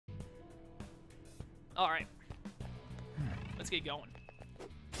Alright. Let's get going.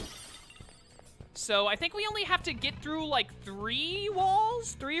 So, I think we only have to get through, like, 3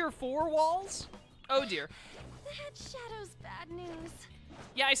 walls? 3 or 4 walls? Oh, dear. The head shadow's bad news.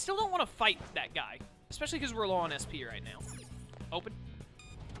 Yeah, I still don't want to fight that guy. Especially because we're low on SP right now. Open.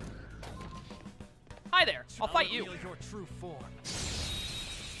 Hi there. I'll fight you. Your true form.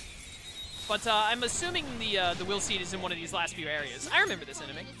 But I'm assuming the will seed is in one of these last few areas. I remember this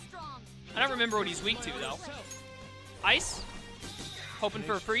enemy. I don't remember what he's weak to, though. Ice. Hoping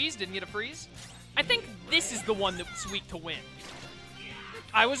for a freeze. Didn't get a freeze. I think this is the one that's weak to wind.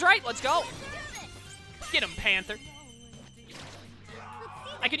 I was right. Let's go. Get him, Panther.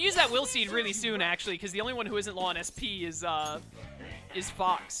 I could use that will seed really soon, actually, because the only one who isn't low on SP is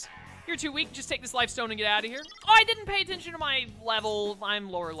Fox. You're too weak. Just take this life stone and get out of here. Oh, I didn't pay attention to my level.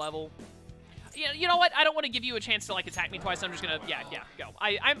 I'm lower level. You know what? I don't want to give you a chance to, like, attack me twice. I'm just gonna, yeah, go.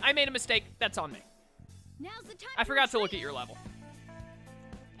 I made a mistake. That's on me. Now's the time I forgot to look at your level.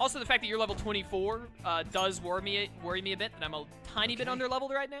 Also, the fact that you're level 24 does worry me a bit, that I'm a tiny bit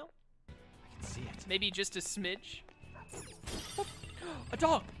under-leveled right now. I can see it. Maybe just a smidge. Oh, a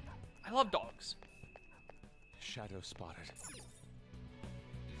dog. I love dogs. Shadow spotted.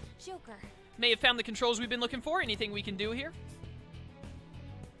 Joker. May have found the controls we've been looking for. Anything we can do here?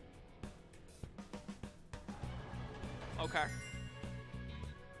 Okay.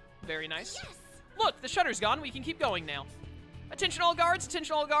 Very nice. Yes! Look, the shutter's gone. We can keep going now. Attention all guards,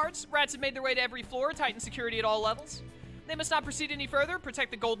 attention all guards. Rats have made their way to every floor, tighten security at all levels. They must not proceed any further.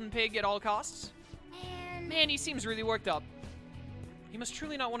 Protect the golden pig at all costs. Man, he seems really worked up. He must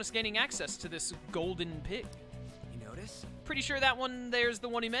truly not want us gaining access to this golden pig. You notice? Pretty sure that one there's the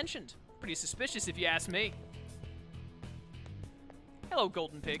one he mentioned. Pretty suspicious if you ask me. Hello,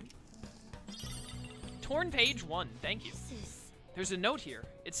 golden pig. Torn page 1, thank you. There's a note here.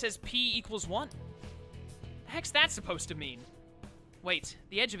 It says P equals 1. The heck's that supposed to mean? Wait,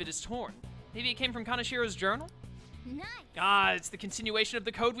 the edge of it is torn. Maybe it came from Kanashiro's journal? Nice. Ah, it's the continuation of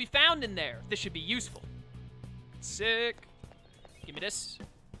the code we found in there. This should be useful. Sick. Give me this.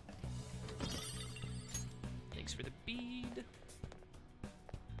 Thanks for the bead.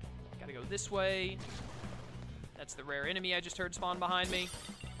 Gotta go this way. That's the rare enemy I just heard spawn behind me.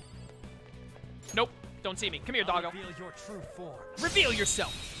 Nope. Don't see me. Come here, doggo. Reveal your true form. Reveal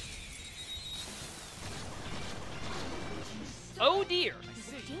yourself. Oh dear.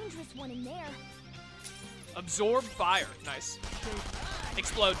 There's a dangerous one in there. Absorb fire. Nice.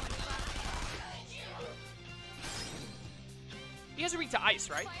 Explode. You guys are weak to ice,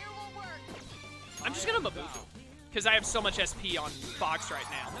 right? Fire will work. I'm just gonna Mabufu. Because I have so much SP on Fox right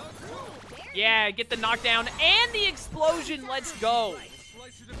now. Yeah, get the knockdown and the explosion. Let's go.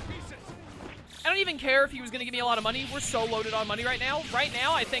 I don't even care if he was gonna give me a lot of money. We're so loaded on money right now. Right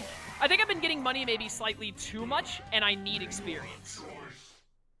now, I think I've been getting money maybe slightly too much, and I need experience.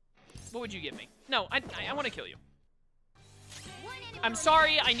 What would you give me? No, I want to kill you. I'm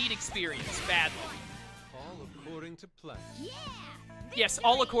sorry, I need experience badly. All according to plan. Yeah. Yes,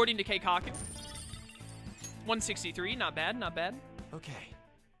 all according to Keikaku. 163, not bad, not bad. Okay.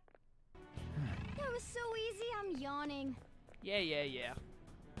 That was so easy. I'm yawning. Yeah.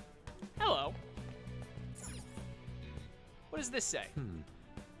 Hello. What does this say?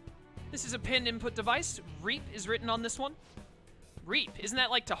 This is a pin input device. Reap is written on this one. Reap, isn't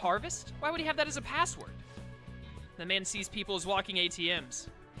that like to harvest? Why would he have that as a password? The man sees people as walking ATMs.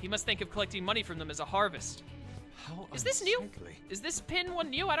 He must think of collecting money from them as a harvest. How Is this new? unsightly. Is this pin one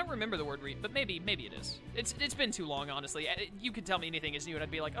new? I don't remember the word reap, but maybe it is. It's been too long, honestly. You could tell me anything is new and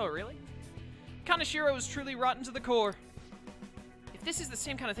I'd be like, oh, really? Kanashiro is truly rotten to the core. If this is the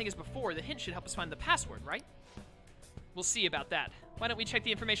same kind of thing as before, the hint should help us find the password, right? We'll see about that. Why don't we check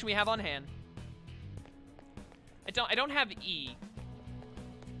the information we have on hand? I don't have E.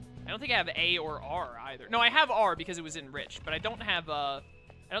 I don't think I have A or R either. No, I have R because it was enriched, but I don't have I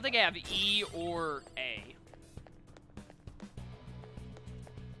don't think I have E or A.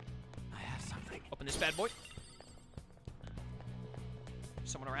 I have something. Open this bad boy.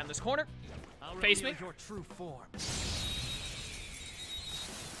 Someone around this corner. I'll Face reveal me. your true form.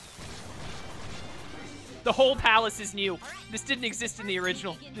 The whole palace is new. This didn't exist in the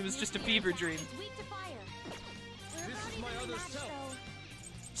original. It was just a fever dream. It's weak to fire. We're This is running my out of other match, self. though.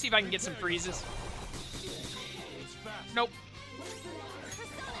 See if I can get some freezes. Nope.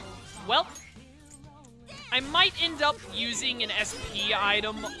 Well, I might end up using an SP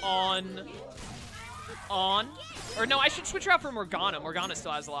item on... Or no, I should switch her out for Morgana. Morgana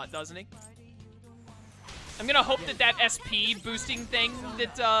still has a lot, doesn't he? I'm gonna hope that that SP boosting thing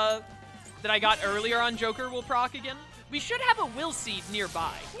that I got earlier on Joker will proc again. We should have a will seed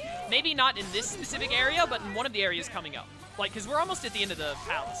nearby. Maybe not in this specific area, but in one of the areas coming up. Like, because we're almost at the end of the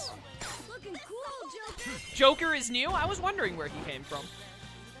palace. Looking cool, Joker. Joker is new? I was wondering where he came from.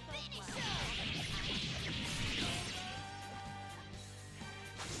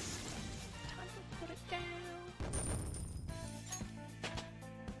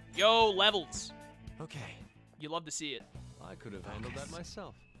 Yo, levels. Okay. You love to see it. I could have handled that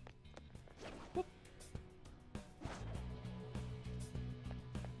myself. Whoop.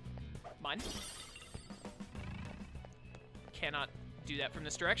 Mine. Cannot do that from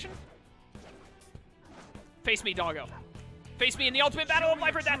this direction. Face me, doggo. Face me in the ultimate battle of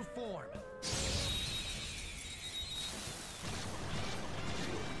life or death. Form.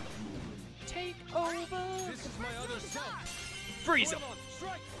 Take over. This is my other self. Freeze him. Come on,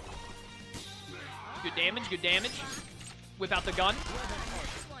 strike. Good damage, good damage. Whip out the gun.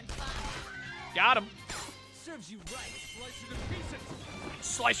 Got him. Serves you right. Slice you to pieces.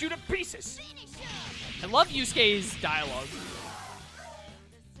 Slice you to pieces. I love Yusuke's dialogue.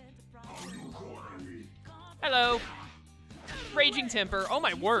 Hello. Raging temper. Oh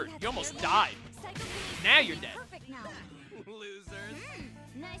my word, you almost died. Now you're dead. Perfect now. Losers.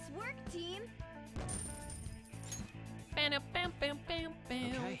 Nice work, team.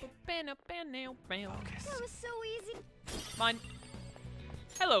 Okay. That was so easy. Mine.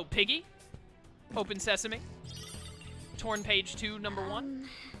 Hello, Piggy. Open sesame. Torn page 2, number 1.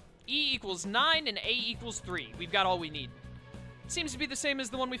 E equals 9 and A equals 3. We've got all we need. Seems to be the same as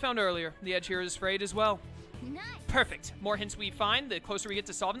the one we found earlier. The edge here is frayed as well. Nice. Perfect. More hints we find, the closer we get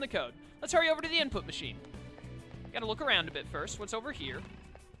to solving the code. Let's hurry over to the input machine. Gotta look around a bit first. What's over here?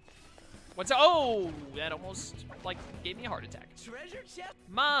 What's... Oh! That almost, like, gave me a heart attack. Treasure chest.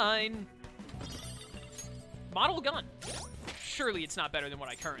 Mine! Model gun. Surely it's not better than what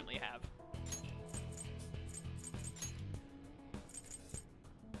I currently have.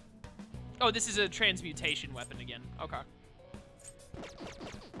 Oh, this is a transmutation weapon again. Okay.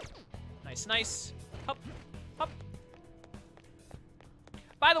 Nice, nice. Hup, hup.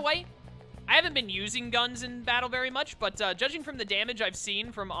 By the way, I haven't been using guns in battle very much, but judging from the damage I've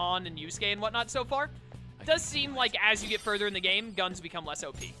seen from On and Yusuke and whatnot so far, it does seem like as you get further in the game, guns become less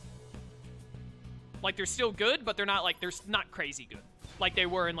OP. Like, they're still good, but they're not, like, they're not crazy good. Like they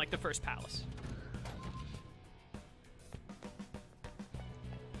were in, like, the first palace.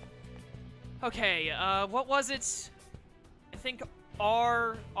 Okay, what was it? I think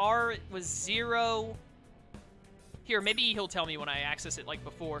R was 0. Here, maybe he'll tell me when I access it like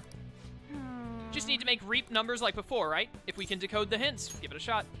before. Just need to make reap numbers like before, right? If we can decode the hints, give it a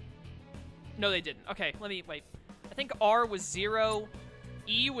shot. No, they didn't. Okay, let me, wait. I think R was 0,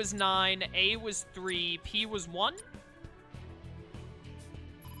 E was 9, A was 3, P was 1?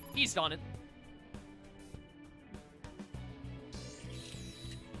 He's done it.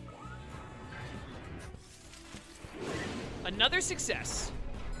 Another success.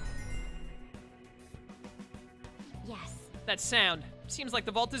 Yes. That sound. Seems like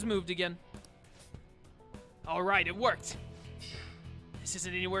the vault has moved again. Alright, it worked. This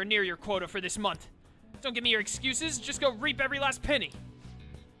isn't anywhere near your quota for this month. Don't give me your excuses, just go reap every last penny.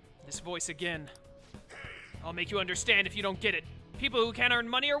 This voice again. I'll make you understand if you don't get it. People who can't earn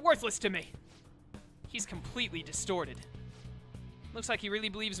money are worthless to me. He's completely distorted. Looks like he really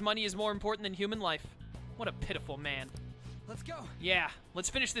believes money is more important than human life. What a pitiful man. Let's go. Yeah, let's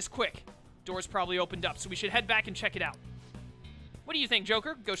finish this quick. Door's probably opened up, so we should head back and check it out. What do you think,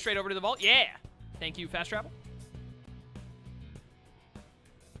 Joker? Go straight over to the vault? Yeah! Thank you, fast travel.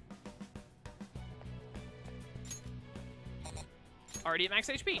 Already at max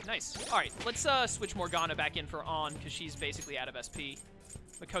HP. Nice. Alright, let's switch Morgana back in for On, because she's basically out of SP.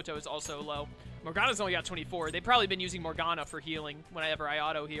 Makoto is also low. Morgana's only got 24. They've probably been using Morgana for healing whenever I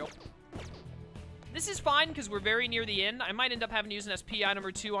auto-heal. This is fine, because we're very near the end. I might end up having to use an SP item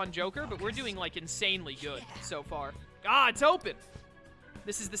or 2 on Joker, but we're doing, like, insanely good so far. Ah, it's open!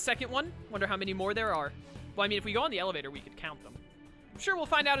 This is the second one. Wonder how many more there are. Well, I mean, if we go on the elevator, we could count them. I'm sure we'll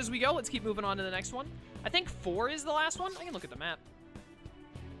find out as we go. Let's keep moving on to the next one. I think 4 is the last one. I can look at the map.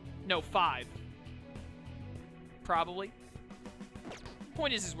 No, 5. Probably.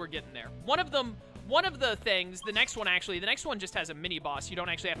 Point is we're getting there. One of the things, the next one actually, the next one just has a mini-boss. You don't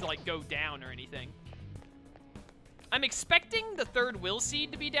actually have to, like, go down or anything. I'm expecting the third will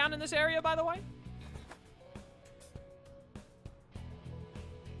seed to be down in this area, by the way.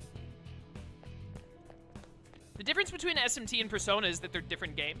 The difference between SMT and Persona is that they're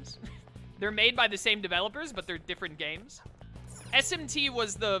different games. They're made by the same developers, but they're different games. SMT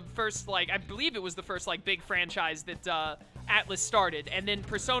was the first, like, I believe it was the first, like, big franchise that Atlus started, and then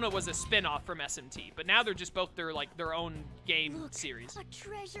Persona was a spin-off from SMT. But now they're just both their own game Look, series. a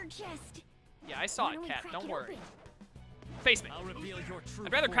treasure chest. Yeah, I saw Why it, don't we Cat. crack Don't it worry. open? Face me. I'll reveal your true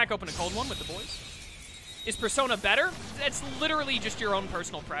I'd rather form. crack open a cold one with the boys. Is Persona better? That's literally just your own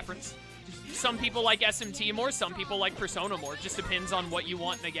personal preference. Some people like SMT more, some people like Persona more. It just depends on what you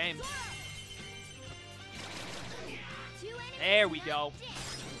want in a game. There we go.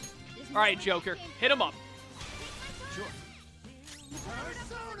 All right, Joker, hit him up. Sure.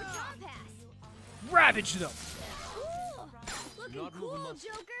 Ravage them. Cool. Looking Not moving cool, much.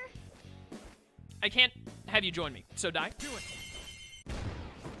 Joker. I can't have you join me, so die. Do it.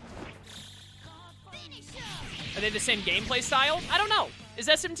 Are they the same gameplay style? I don't know. Is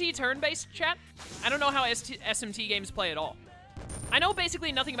SMT turn-based, chat? I don't know how SMT games play at all. I know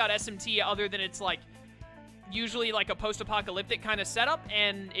basically nothing about SMT other than it's like usually like a post-apocalyptic kind of setup,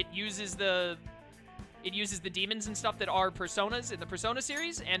 and it uses the demons and stuff that are Personas in the Persona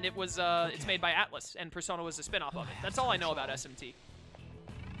series, and it was it's made by Atlus, and Persona was a spin-off of it. That's all I know about SMT.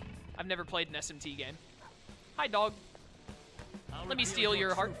 I've never played an SMT game. Hi, dog. I'll Let me reveal steal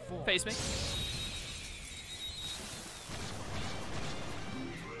your heart. true form. Face me. The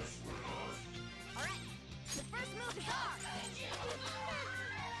first move is ours.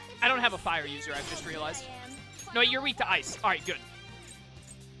 I don't have a fire user, I've just realized. No, you're weak to ice. All right, good.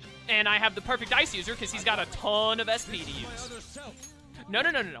 And I have the perfect ice user because he's got a ton of SP to My use. other self. No.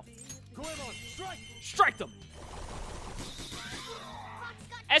 Go on, strike. Strike them.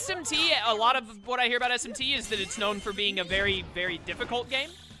 SMT, a lot of what I hear about SMT is that it's known for being a very, very difficult game,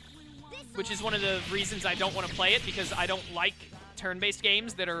 which is one of the reasons I don't want to play it, because I don't like turn-based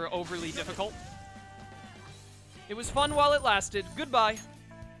games that are overly difficult. It was fun while it lasted. Goodbye.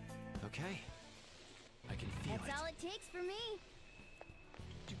 Okay. I can feel That's all it takes for me.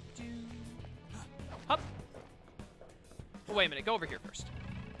 Hup. Oh, wait a minute. Go over here first.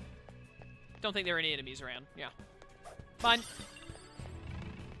 Don't think there are any enemies around. Yeah. Fine.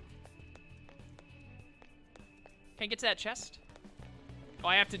 Can I get to that chest? Oh,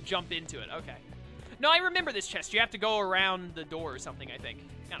 I have to jump into it. Okay. No, I remember this chest. You have to go around the door or something, I think.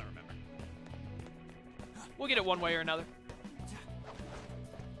 I don't remember. We'll get it one way or another.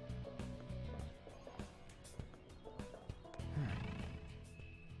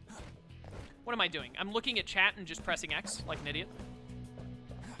 What am I doing? I'm looking at chat and just pressing X like an idiot.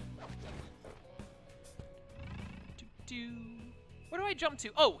 Where do I jump to?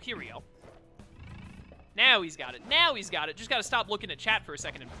 Oh, here we go. Now he's got it. Now he's got it. Just gotta stop looking at chat for a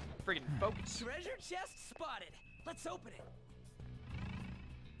second and friggin' focus. Treasure chest spotted. Let's open it.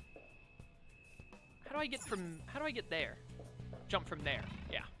 How do I get there? Jump from there.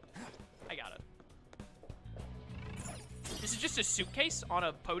 Yeah. I got it. This is just a suitcase on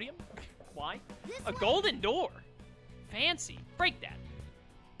a podium? Why? A golden door. Fancy. Break that.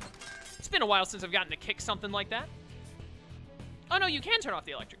 It's been a while since I've gotten to kick something like that. Oh no, you can turn off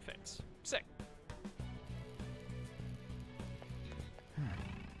the electric things. Sick.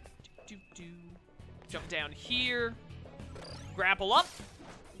 Jump down here. Grapple up.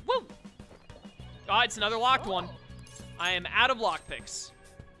 Woo! Oh, it's another locked one. I am out of lockpicks.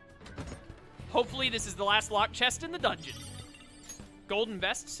 Hopefully this is the last locked chest in the dungeon. Golden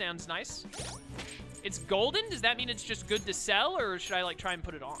vest sounds nice. It's golden? Does that mean it's just good to sell, or should I like try and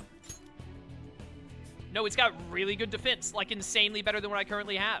put it on? No, it's got really good defense, like insanely better than what I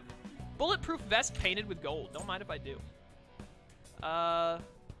currently have. Bulletproof vest painted with gold. Don't mind if I do.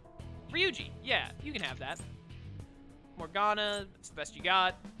 Ryuji. Yeah, you can have that. Morgana. It's the best you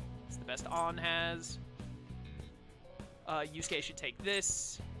got. It's the best On has. Yusuke should take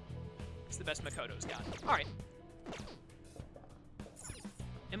this. It's the best Makoto's got. Alright.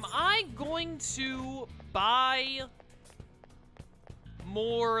 Am I going to buy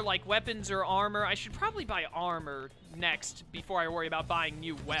more, like, weapons or armor? I should probably buy armor next before I worry about buying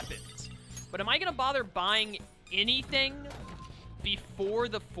new weapons. But am I going to bother buying anything before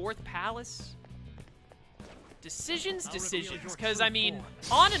the 4th palace? Decisions. Because, I mean,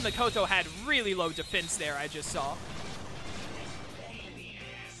 On and Makoto had really low defense there, I just saw.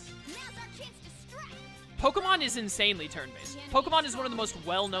 Pokemon is insanely turn-based. Pokemon is one of the most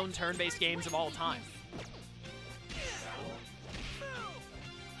well-known turn-based games of all time.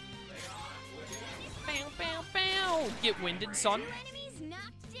 Bow, bow, bow. Get winded, son.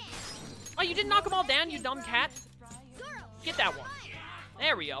 Oh, you didn't knock them all down, you dumb cat. Get that one.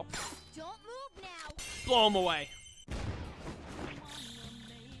 There we go. Don't move now. Blow them away.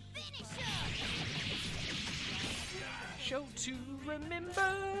 Show to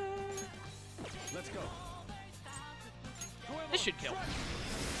remember. Let's go. This should kill.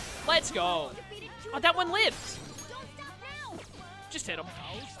 Let's go. Oh, that one lives. Don't stop Just hit him.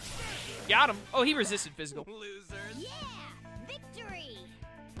 Got him. Oh, he resisted physical. Losers. Yeah! Victory!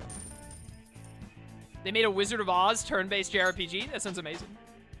 They made a Wizard of Oz turn-based JRPG. That sounds amazing.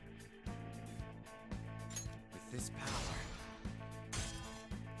 With this power.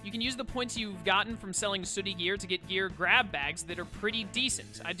 You can use the points you've gotten from selling sooty gear to get gear grab bags that are pretty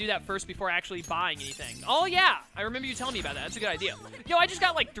decent. I do that first before actually buying anything. Oh, yeah. I remember you telling me about that. That's a good idea. Yo, I just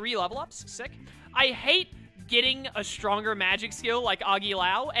got like 3 level ups. Sick. I hate getting a stronger magic skill like Agi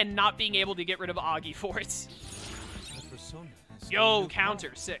Lao and not being able to get rid of Agi for it. Yo,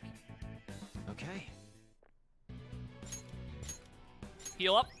 counter. Sick. Okay.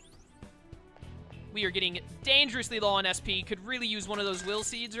 Heal up. We are getting dangerously low on SP. Could really use one of those will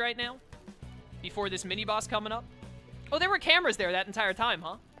seeds right now. Before this mini-boss coming up. Oh, there were cameras there that entire time,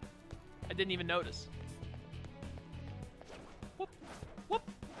 huh? I didn't even notice. Whoop. Whoop.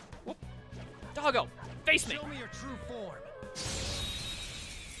 Whoop. Doggo. Face me. Show me your true form.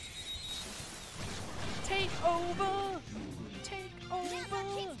 Take over. Take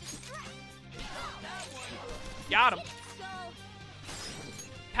over. Got him. Let's go!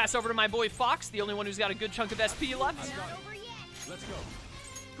 Pass over to my boy Fox, the only one who's got a good chunk of SP left. Not over yet! Let's go.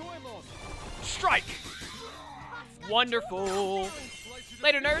 Goemon. Strike. Wonderful.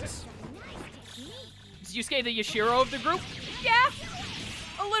 Later, nerds. Is Yusuke the Yashiro of the group? Yeah,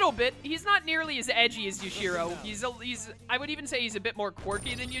 a little bit. He's not nearly as edgy as Yashiro. I would even say he's a bit more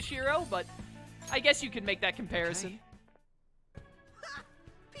quirky than Yashiro, but I guess you could make that comparison.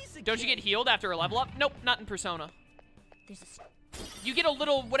 Don't you get healed after a level up? Nope, not in Persona. There's a You get a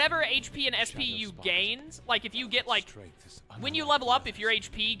little, whatever HP and SP you gained, like if you get like, when you level up, if your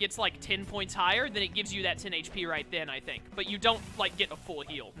HP gets like 10 points higher, then it gives you that 10 HP right then, I think. But you don't like get a full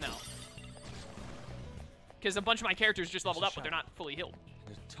heal, no. Because a bunch of my characters just leveled up, but they're not fully healed.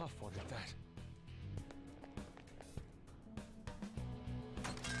 And a tough one at that.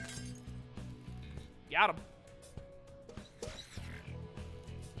 Got him.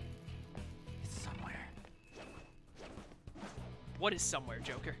 It's somewhere. What is somewhere,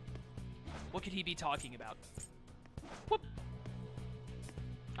 Joker? What could he be talking about? Whoop.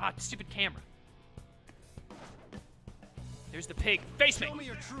 Ah, stupid camera. There's the pig. Face me. Show me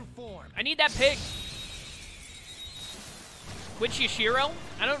your true form. I need that pig. Which Yashiro?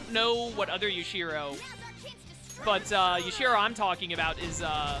 I don't know what other Yashiro, but Yashiro I'm talking about is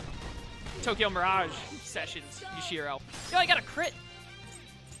Tokyo Mirage Sessions Yashiro. Yo, I got a crit.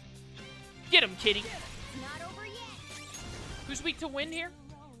 Get him, kitty. not over yet! Who's weak to wind here?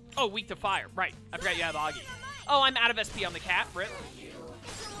 Oh, weak to fire. Right. I forgot you have Agi. Oh, I'm out of SP on the cat. Rip.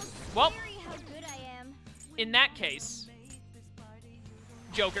 Well, Scary how good I am. in that case,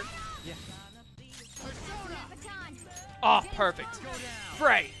 Joker. Yeah. Baton. Oh, perfect.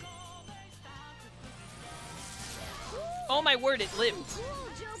 Frey. Oh my word, it lived. Cool,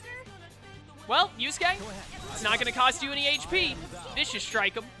 Joker! Well, Yusuke, it's not going to cost you any HP. Vicious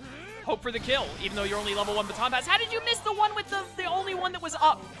strike him. Hope for the kill, even though you're only level 1 baton pass. How did you miss the one with the only one that was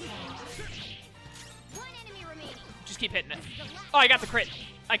up? One enemy remaining. Just keep hitting it. Oh, I got the crit.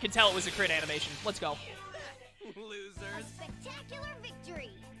 I can tell it was a crit animation. Let's go. A Losers. spectacular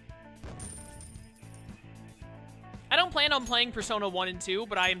victory! I don't plan on playing Persona 1 and 2,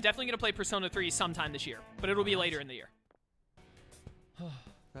 but I am definitely going to play Persona 3 sometime this year. But it'll be later in the year.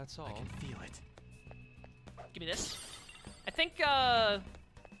 That's all. I can feel it. Give me this. I think,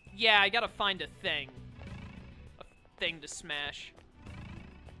 yeah, I gotta find a thing. A thing to smash.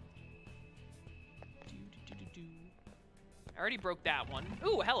 I already broke that one.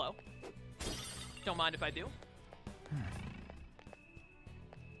 Ooh, hello. Don't mind if I do.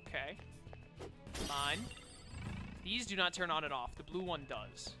 Okay. Mine. These do not turn on and off. The blue one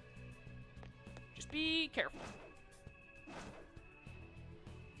does. Just be careful.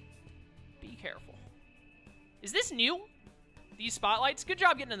 Be careful. Is this new? These spotlights? Good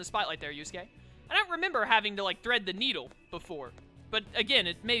job getting in the spotlight there, Yusuke. I don't remember having to, like, thread the needle before. But, again,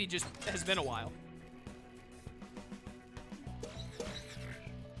 it maybe just has been a while.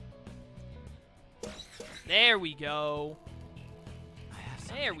 There we go.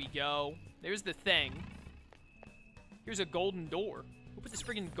 There we go. There's the thing. Here's a golden door. Who put this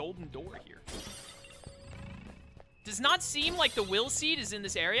friggin' golden door here? Does not seem like the will seed is in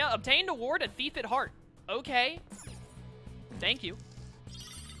this area. Obtained award, a thief at heart. Okay. Thank you.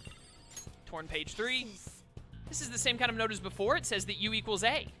 Torn page 3. This is the same kind of note as before. It says that U equals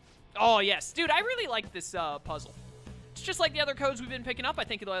A. Oh, yes. Dude, I really like this puzzle. It's just like the other codes we've been picking up. I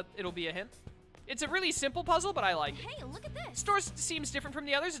think it'll be a hint. It's a really simple puzzle, but I like it. Hey, look at this! Store seems different from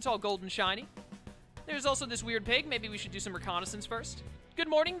the others. It's all gold and shiny. There's also this weird pig. Maybe we should do some reconnaissance first. Good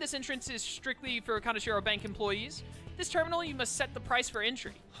morning. This entrance is strictly for Kaneshiro Bank employees. this terminal, you must set the price for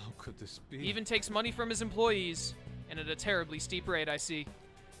entry. How could this be? He even takes money from his employees, and at a terribly steep rate, I see.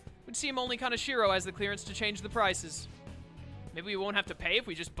 Would seem only Kaneshiro has the clearance to change the prices. Maybe we won't have to pay if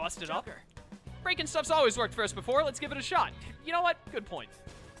we just bust it up. Breaking stuff's always worked for us before. Let's give it a shot. You know what? Good point.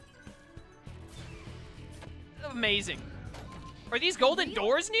 Amazing. Are these golden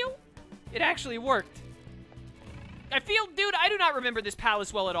doors new? It actually worked. I feel, dude, I do not remember this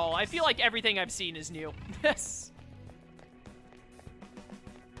palace well at all. I feel like everything I've seen is new. Yes.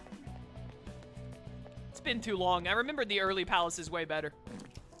 It's been too long. I remember the early palaces way better.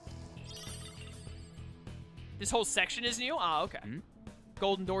 This whole section is new? Ah, okay.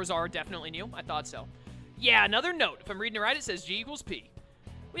 Golden doors are definitely new. I thought so. Yeah, another note. If I'm reading it right, it says G equals P.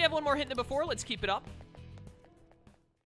 We have one more hint than before. Let's keep it up.